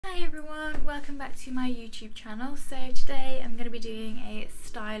everyone, welcome back to my YouTube channel. So today I'm going to be doing a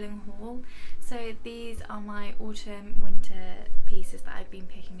styling haul. So these are my autumn winter pieces that I've been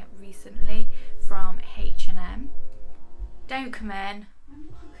picking up recently from H&M. Don't come in.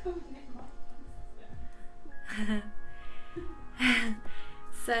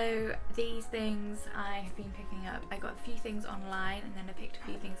 So these things I've been picking up, I got a few things online and then I picked a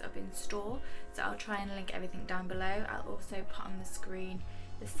few things up in store, so I'll try and link everything down below. I'll also put on the screen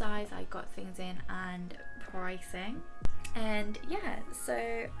the size I got things in and pricing. And yeah,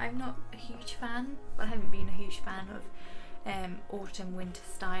 so I'm not a huge fan, well, I haven't been a huge fan of autumn winter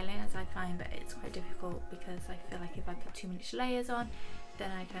styling, as I find that it's quite difficult because I feel like if I put too many layers on then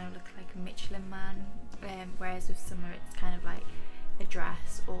I kind of look like a Michelin man, whereas with summer it's kind of like a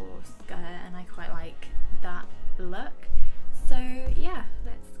dress or skirt and I quite like that look. So yeah,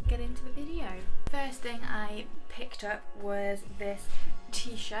 let's get into the video. First thing I picked up was this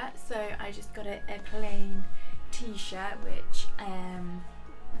t-shirt. So I just got a plain t-shirt which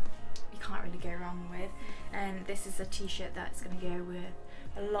you can't really go wrong with, and this is a t-shirt that's going to go with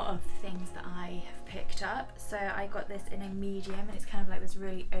a lot of things that I have picked up. So I got this in a medium and it's kind of like this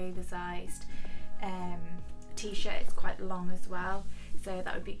really oversized t-shirt. It's quite long as well, so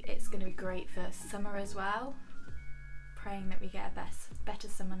it's going to be great for summer as well. Praying that we get a better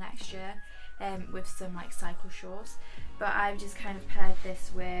summer next year with some like cycle shorts. But I've just kind of paired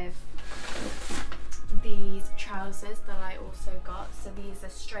this with these trousers that I also got. So these are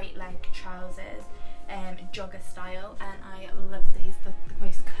straight leg trousers, jogger style, and I love these. They're the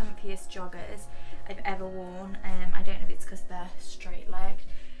most comfiest joggers I've ever worn. I don't know if it's because they're straight legged,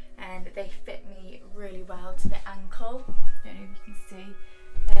 and they fit me really well to the ankle. Don't know if you can see.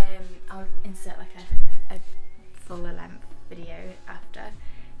 I'll insert like a fuller length video after.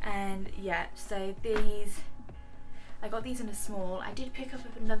 And yeah, so these, I got these in a small. I did pick up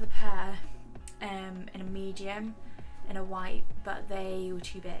another pair in a medium, in a white, but they were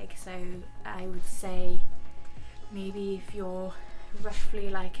too big. So I would say maybe if you're roughly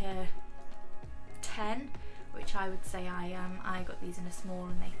like a 10, which I would say I am, I got these in a small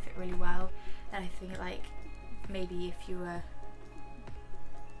and they fit really well. And I think like maybe if you were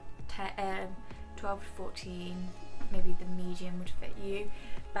 12 to 14, maybe the medium would fit you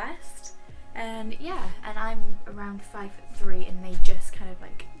best. And yeah, and I'm around 5'3" and they just kind of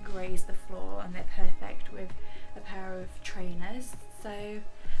like graze the floor and they're perfect with a pair of trainers. So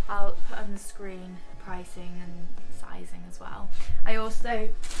I'll put on the screen pricing and sizing as well. I also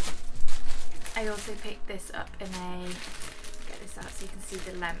picked this up in get this out so you can see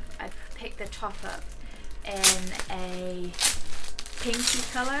the length. I picked the top up in a pinky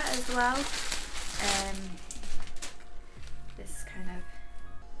colour as well. This kind of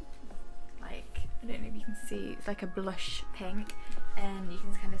like, I don't know if you can see, it's like a blush pink, and you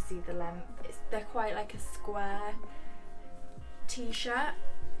can kind of see the length. They're quite like a square t-shirt,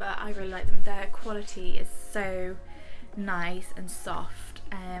 but I really like them. Their quality is so nice and soft.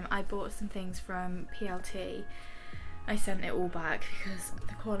 I bought some things from PLT. I sent it all back because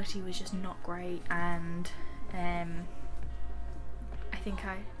the quality was just not great, and I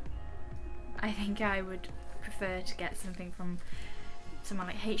think I would prefer to get something from someone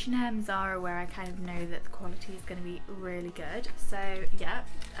like H&M, Zara, where I kind of know that the quality is going to be really good. So yeah,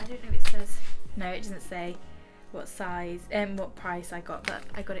 I don't know if it says, no, it doesn't say what size and what price I got, but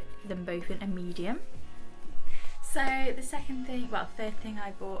I got them both in a medium. So the fourth thing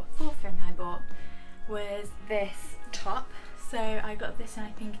I bought was this top. So I got this, and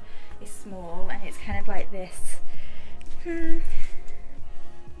I think it's small, and it's kind of like this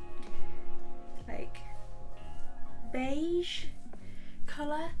like beige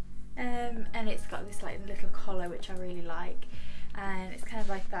colour, and it's got this like little collar which I really like, and it's kind of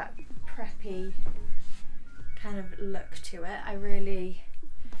like that preppy kind of look to it. I really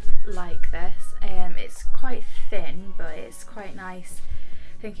like this. It's quite thin, but it's quite nice.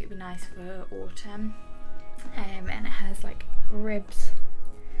 I think it would be nice for autumn, and it has like ribs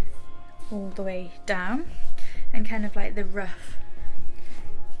all the way down and kind of like the rough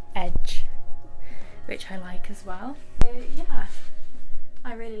edge, which I like as well. So yeah,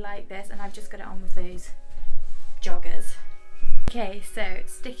 I really like this, and I've just got it on with those joggers. Okay, so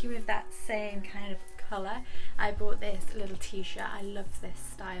sticking with that same kind of colour, I bought this little t-shirt. I love this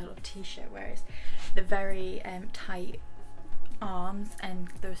style of t-shirt where it's the very tight arms and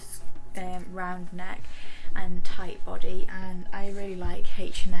the round neck and tight body, and I really like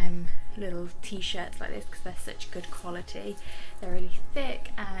H&M little t-shirts like this because they're such good quality. They're really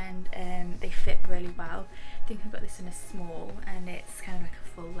thick and they fit really well. I think I got this in a small, and it's kind of like a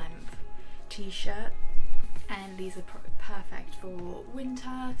full length t-shirt, and these are perfect for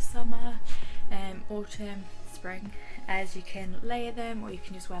winter, summer, autumn, spring, as you can layer them or you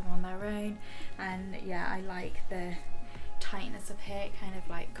can just wear them on their own. And yeah, I like the tightness of here, it kind of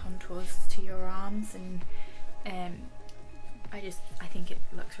like contours to your arms, and I think it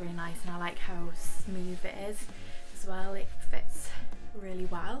looks really nice, and I like how smooth it is as well. It fits really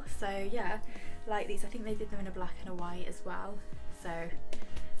well. So yeah, I like these. I think they did them in a black and a white as well. So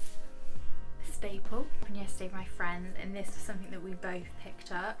staple from yesterday with my friend, and this was something that we both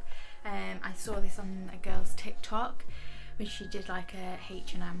picked up. I saw this on a girl's TikTok when she did like a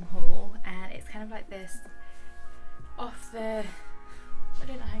H&M haul, and it's kind of like this off the, I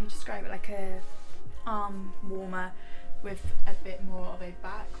don't know how you describe it, like a arm warmer with a bit more of a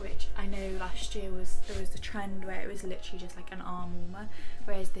back, which I know last year there was a trend where it was literally just like an arm warmer,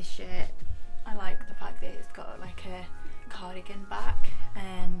 whereas this year I like the fact that it's got like a cardigan back,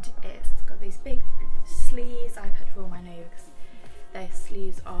 and it's got these big sleeves. I've had to roll my nose because their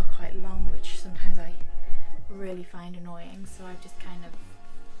sleeves are quite long, which sometimes I really find annoying, so I've just kind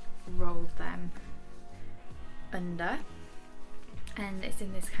of rolled them under, and it's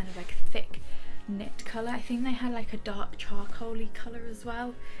in this kind of like thick knit colour. I think they had like a dark charcoaly colour as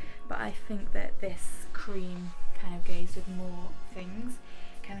well, but I think that this cream kind of goes with more things,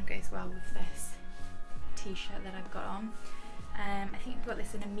 kind of goes well with this t-shirt that I've got on. I think I've got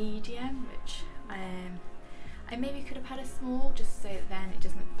this in a medium, which I maybe could have had a small, just so that then it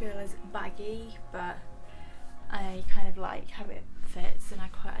doesn't feel as baggy, but I kind of like how it fits, and I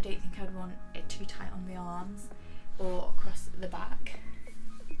don't think I'd want it too tight on the arms or across the back.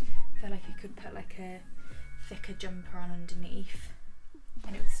 I feel like I could put like a thicker jumper on underneath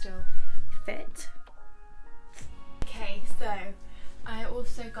and it would still fit. Okay, so I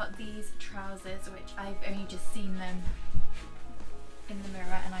also got these trousers, which I've only just seen them in the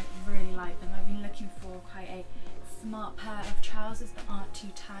mirror and I really like them. I've been looking for quite a smart pair of trousers that aren't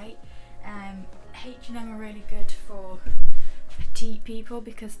too tight. H&M are really good for petite people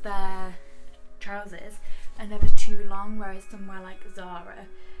because their trousers are never too long, whereas somewhere like Zara,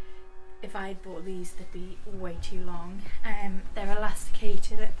 if I had bought these, they'd be way too long. They're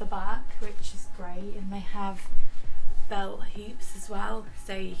elasticated at the back, which is great, and they have belt hoops as well,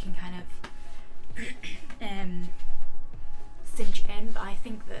 so you can kind of cinch in, but I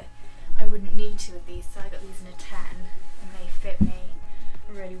think that I wouldn't need to with these, so I got these in a 10 and they fit me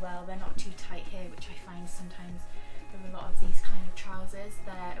really well. They're not too tight here, which I find sometimes with a lot of these kind of trousers,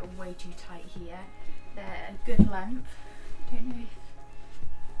 they're way too tight here. They're a good length. Don't know if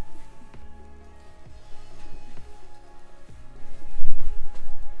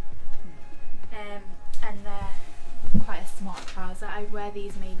and they're quite a smart trouser. I wear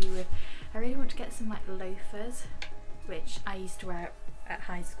these maybe with, I really want to get some like loafers, which I used to wear at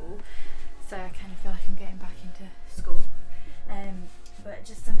high school, so I kind of feel like I'm getting back into school, but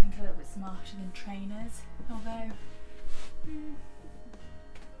just something a little bit smarter than trainers, although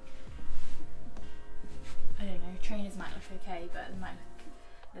I don't know, trainers might look okay, but they might look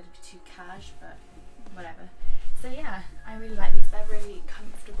a little bit too cash, but whatever. So yeah, I really like these. They're really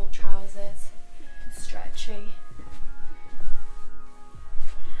comfortable trousers, stretchy,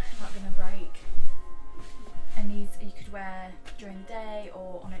 not gonna break. And these you could wear during the day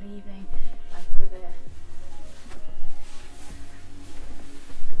or on an evening, like with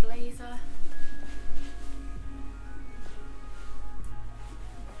a blazer.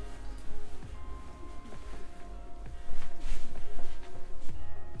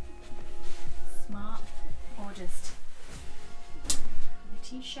 Smart, or just a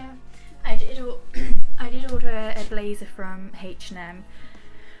t-shirt. I did order a blazer from H&M,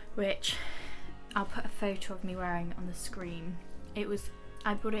 which I'll put a photo of me wearing on the screen.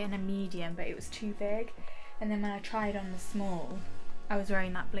 I bought it in a medium, but it was too big, and then when I tried on the small, I was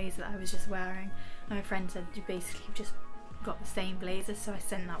wearing that blazer that I was just wearing, and my friend said you basically just got the same blazer, so I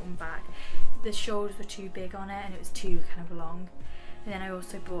sent that one back. The shoulders were too big on it and it was too kind of long. And then I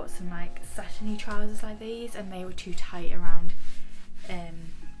also bought some like satiny trousers like these, and they were too tight around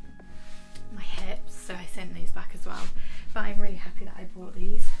my hips, so I sent those back as well. But I'm really happy that I bought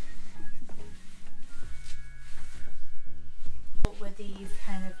these. Were these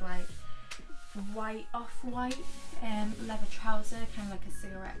kind of like white, off-white leather trouser, kind of like a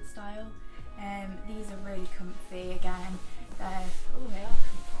cigarette style. These are really comfy. Again, they are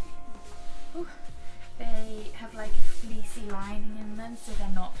comfy. Ooh. They have like a fleecy lining in them, so they're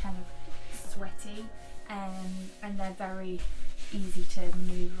not kind of sweaty, and they're very easy to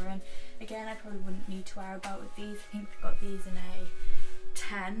manoeuvre in. Again, I probably wouldn't need to wear a belt with these. I think I've got these in a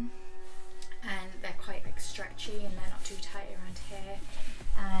 10, and they're quite like stretchy and they're not too tight around here,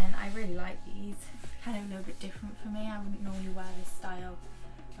 and I really like these. Kind of a little bit different for me. I wouldn't normally wear this style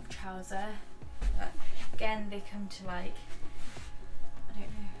of trouser, but again they come to like, I don't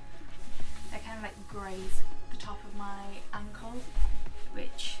know, they kind of like graze the top of my ankle,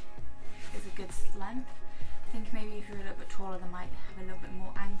 which is a good length. I think maybe if you're a little bit taller they might have a little bit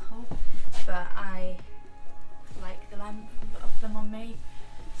more ankle, but I like the length of them on me.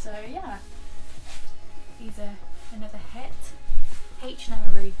 So yeah, these are another hit. H&M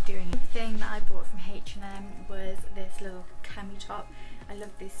are really doing it. The thing that I bought from H&M was this little cami top. I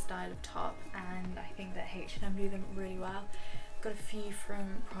love this style of top, and I think that H&M do them really well. Got a few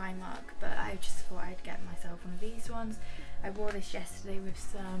from Primark, but I just thought I'd get myself one of these ones. I wore this yesterday with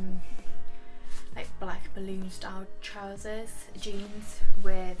some like black balloon style trousers, jeans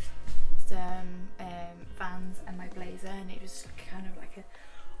with some Vans and my blazer, and it was kind of like a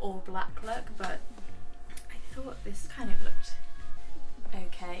all black look, but I thought this kind of looked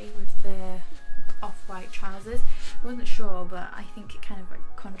okay with the off-white trousers. I wasn't sure, but I think it kind of like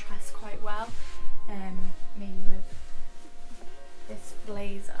contrasts quite well, maybe with this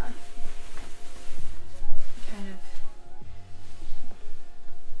blazer.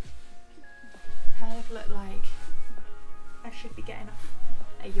 Kind of look like I should be getting off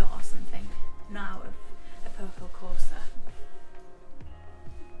a yacht or something, not out of a purple Corsa.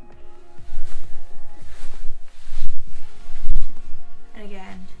 And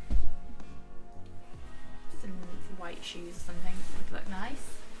again, some white shoes or something would look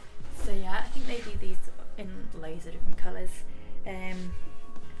nice. So yeah, I think they do these in loads of different colours. I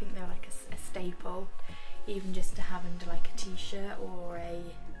think they're like a staple, even just to have under like a t-shirt or a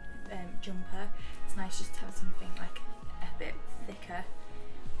jumper. It's nice just to have something like a bit thicker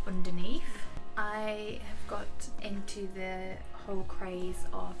underneath. I have got into the whole craze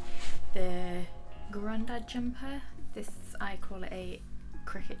of the grandad jumper. This, I call it a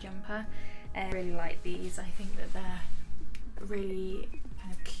cricket jumper. I really like these. I think that they're really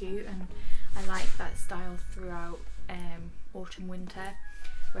kind of cute, and I like that style throughout autumn winter,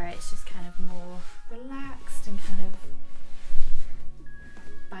 where it's just kind of more relaxed and kind of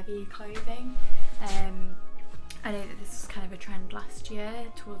baggy clothing. I know that this was kind of a trend last year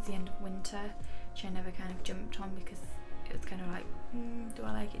towards the end of winter, which I never kind of jumped on because it was kind of like, do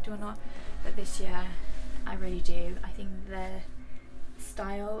I like it, do I not? But this year I really do. I think the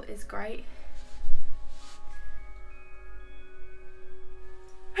style is great.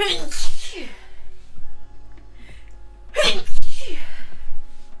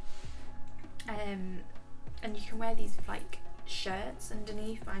 And you can wear these with like shirts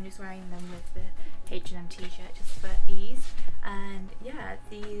underneath, but I'm just wearing them with the H&M t-shirt just for ease. And yeah,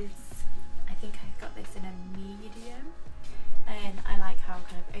 these, I think I got this in a medium, and I like how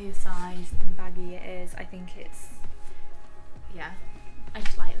kind of oversized and baggy it is. I think it's, yeah, I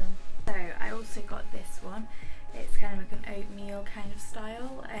just like them. So I also got this one. It's kind of like an oatmeal kind of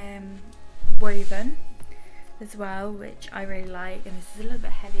style, woven as well, which I really like, and this is a little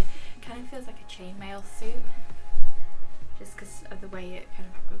bit heavier. It kind of feels like a chainmail suit just because of the way it kind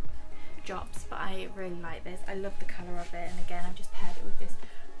of drops, but I really like this. I love the colour of it, and again I've just paired it with this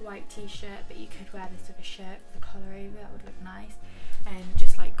white t-shirt, but you could wear this with a shirt with a collar over, that would look nice, and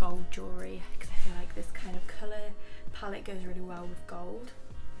just like gold jewellery, because I feel like this kind of colour palette goes really well with gold.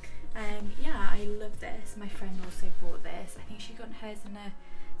 Yeah, I love this. My friend also bought this. I think she got hers in a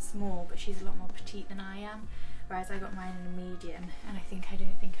small, but she's a lot more petite than I am, whereas I got mine in a medium, and I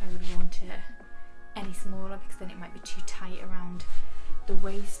don't think I would want it any smaller because then it might be too tight around the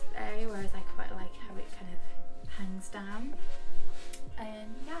waist area, whereas I quite like how it kind of hangs down.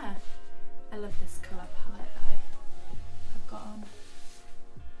 And yeah, I love this colour palette that I've got on.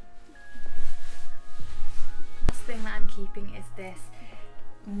 Last thing that I'm keeping is this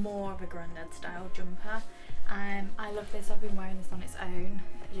more of a grandad style jumper. I love this. I've been wearing this on its own,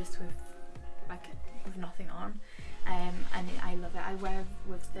 just with nothing on, and I love it. I wear it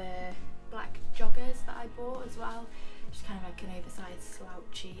with the black joggers that I bought as well, just kind of like an oversized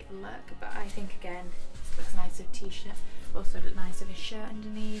slouchy look, but I think again this looks nice with t-shirt, also look nice with a shirt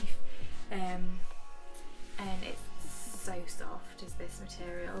underneath, and it's so soft is this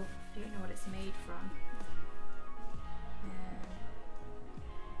material. I don't know what it's made from.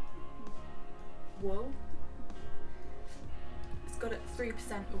 Wool. It's got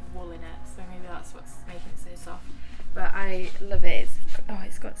 3% of wool in it, so maybe that's what's making it so soft. But I love it.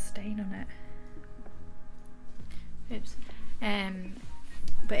 It's got a stain on it. Oops.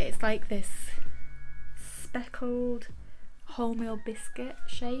 But it's like this speckled wholemeal biscuit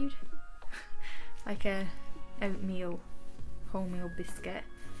shade, like a oatmeal wholemeal biscuit,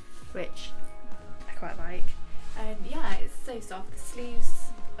 which quite like. And yeah, it's so soft. The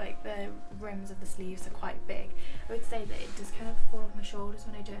sleeves, like the rims of the sleeves are quite big. I would say that it does kind of fall off my shoulders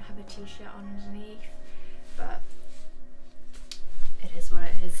when I don't have a t-shirt on underneath, but it is what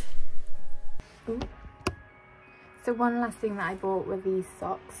it is. Ooh. So one last thing that I bought were these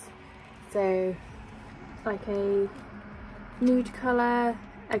socks. So like a nude colour,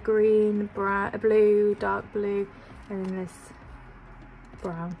 a green, brown, a blue, dark blue, and then this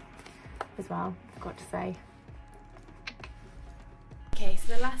brown as well, got to say. Okay,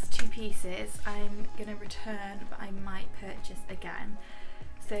 so the last two pieces I'm gonna return, but I might purchase again.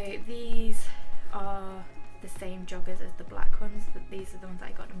 So these are the same joggers as the black ones, but these are the ones that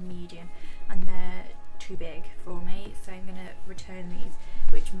I got in medium, and they're too big for me, so I'm gonna return these,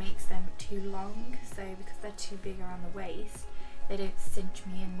 which makes them too long. So because they're too big around the waist, they don't cinch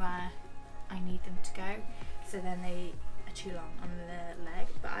me in where I need them to go, so then they are too long on the leg.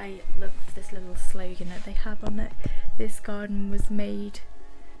 But I love this little slogan that they have on it: this garden was made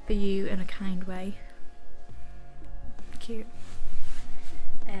for you in a kind way. Cute.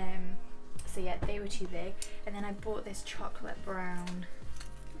 So yeah, they were too big. And then I bought this chocolate brown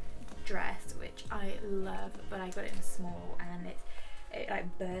dress, which I love, but I got it in small, and it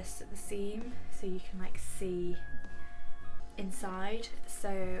like bursts at the seam, so you can like see inside.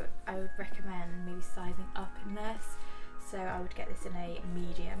 So I would recommend maybe sizing up in this. So I would get this in a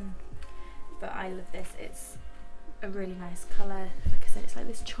medium, but I love this. It's a really nice colour. Like I said, it's like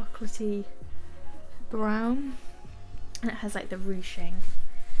this chocolatey brown, and it has like the ruching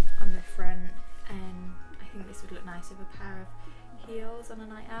on the front, and I think this would look nice with a pair of heels on a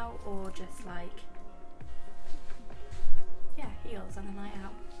night out, or just like, yeah, heels on a night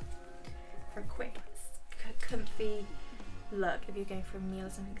out for a quick comfy look if you're going for a meal or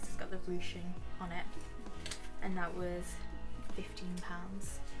something, because it's got the ruching on it. And that was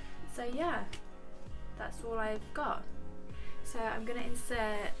 £15. So yeah, that's all I've got. So I'm going to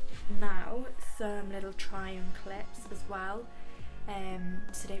insert now some little try on clips as well,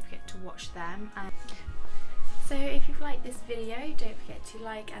 so don't forget to watch them. And so if you've liked this video, don't forget to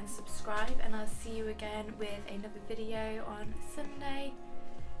like and subscribe, and I'll see you again with another video on Sunday.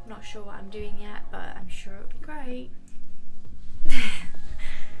 I'm not sure what I'm doing yet, but I'm sure it'll be great.